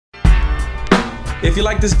If you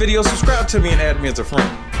like this video, subscribe to me and add me as a friend.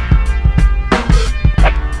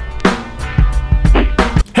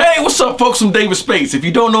 Hey, what's up, folks? I'm David Spates. If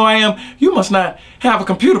you don't know who I am, you must not have a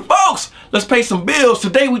computer. Folks, let's pay some bills.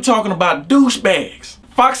 Today we're talking about douchebags.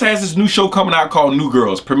 Fox has this new show coming out called New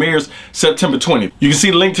Girls. Premieres September 20th. You can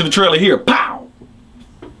see the link to the trailer here. Pow!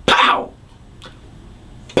 Pow!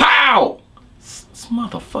 Pow! This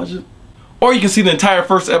motherfucker. Or you can see the entire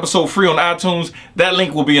first episode free on iTunes. That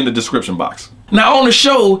link will be in the description box. Now on the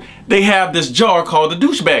show, they have this jar called the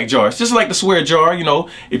douchebag jar. It's just like the swear jar, you know,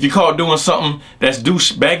 if you call doing something that's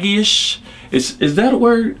douchebaggy-ish. Is that a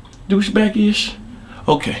word? Douchebaggy-ish?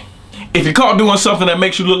 Okay. If you caught doing something that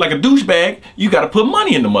makes you look like a douchebag, you gotta put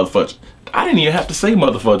money in the motherfucker. I didn't even have to say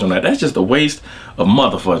motherfucker on that. That's just a waste of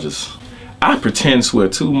motherfuckers. I pretend swear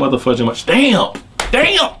too motherfucking much. Damn!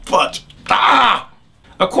 Damn! Fudge! Ah!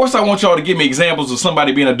 Of course I want y'all to give me examples of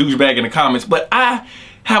somebody being a douchebag in the comments, but I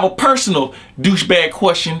have a personal douchebag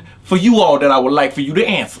question for you all that I would like for you to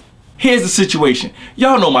answer. Here's the situation.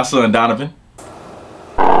 Y'all know my son Donovan.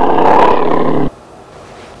 Come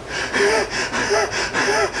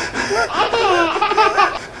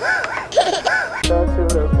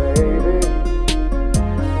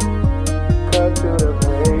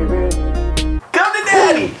to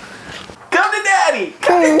daddy! Come to daddy!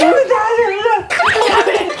 Come to daddy!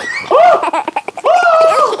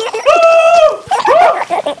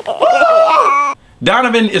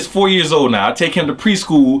 Donovan is 4 years old now. I take him to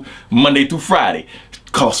preschool Monday through Friday.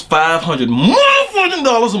 Costs $500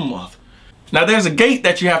 a month. Now there's a gate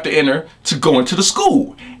that you have to enter to go into the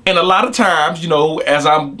school. And a lot of times, you know, as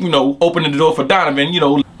I'm, opening the door for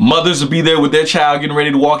Donovan, mothers will be there with their child getting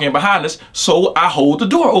ready to walk in behind us. So I hold the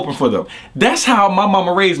door open for them. That's how my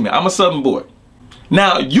mama raised me. I'm a Southern boy.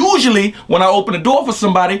 Now, usually when I open the door for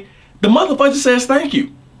somebody, the motherfucker says thank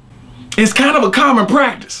you. It's kind of a common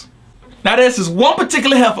practice. Now there's this one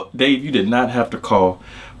particular heifer. Dave, you did not have to call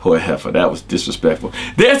her a heifer. That was disrespectful.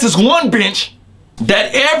 There's this one bench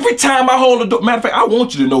that every time I hold the door, matter of fact, I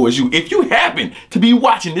want you to know if you happen to be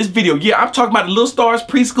watching this video, yeah, I'm talking about the Little Stars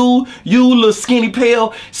preschool, you little skinny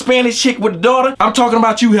pale Spanish chick with a daughter, I'm talking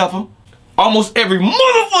about you, heifer. Almost every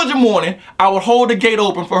motherfucking morning, I would hold the gate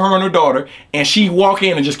open for her and her daughter, and she'd walk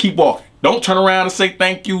in and just keep walking. Don't turn around and say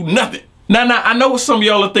thank you, nothing. Now, I know what some of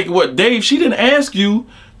y'all are thinking, what, Dave, she didn't ask you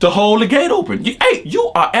to hold the gate open. Hey,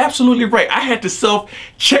 you are absolutely right. I had to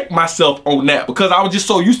self-check myself on that because I was just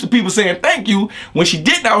so used to people saying thank you. When she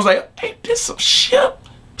didn't, I was like, hey, this some shit.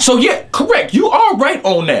 So yeah, correct. You are right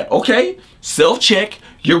on that, okay? Self-check,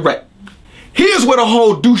 you're right. Here's where the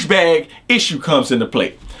whole douchebag issue comes into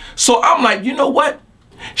play. So I'm like, you know what?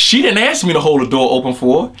 She didn't ask me to hold the door open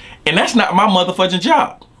for her, and that's not my motherfucking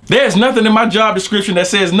job. There's nothing in my job description that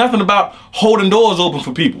says nothing about holding doors open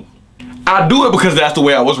for people. I do it because that's the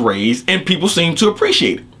way I was raised and people seem to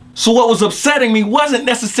appreciate it. So what was upsetting me wasn't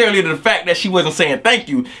necessarily the fact that she wasn't saying thank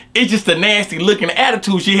you. It's just the nasty looking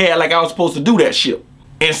attitude she had like I was supposed to do that shit.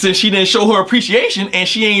 And since she didn't show her appreciation and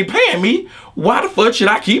she ain't paying me, why the fuck should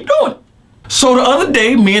I keep doing it? So the other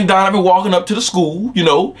day, me and Donovan walking up to the school,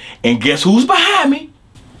 and guess who's behind me?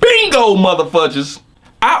 Bingo, motherfuckers.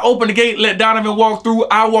 I open the gate, let Donovan walk through,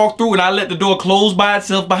 I walk through, and I let the door close by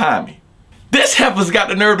itself behind me. This heifer's got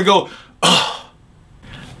the nerve to go, ugh,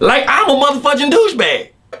 like I'm a motherfucking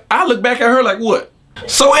douchebag. I look back at her like, what?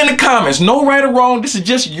 So in the comments, no right or wrong, this is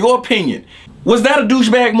just your opinion. Was that a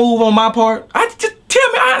douchebag move on my part? Just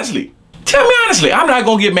tell me honestly. Tell me honestly. I'm not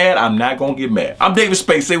gonna get mad. I'm not gonna get mad. I'm David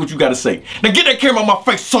Spates. Say what you gotta say. Now get that camera on my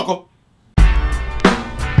face, sucker.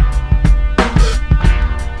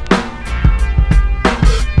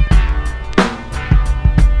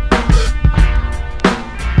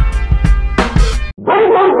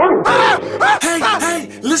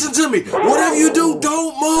 Hey, listen to me. Whatever you do,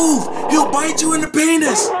 don't move. He'll bite you in the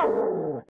penis.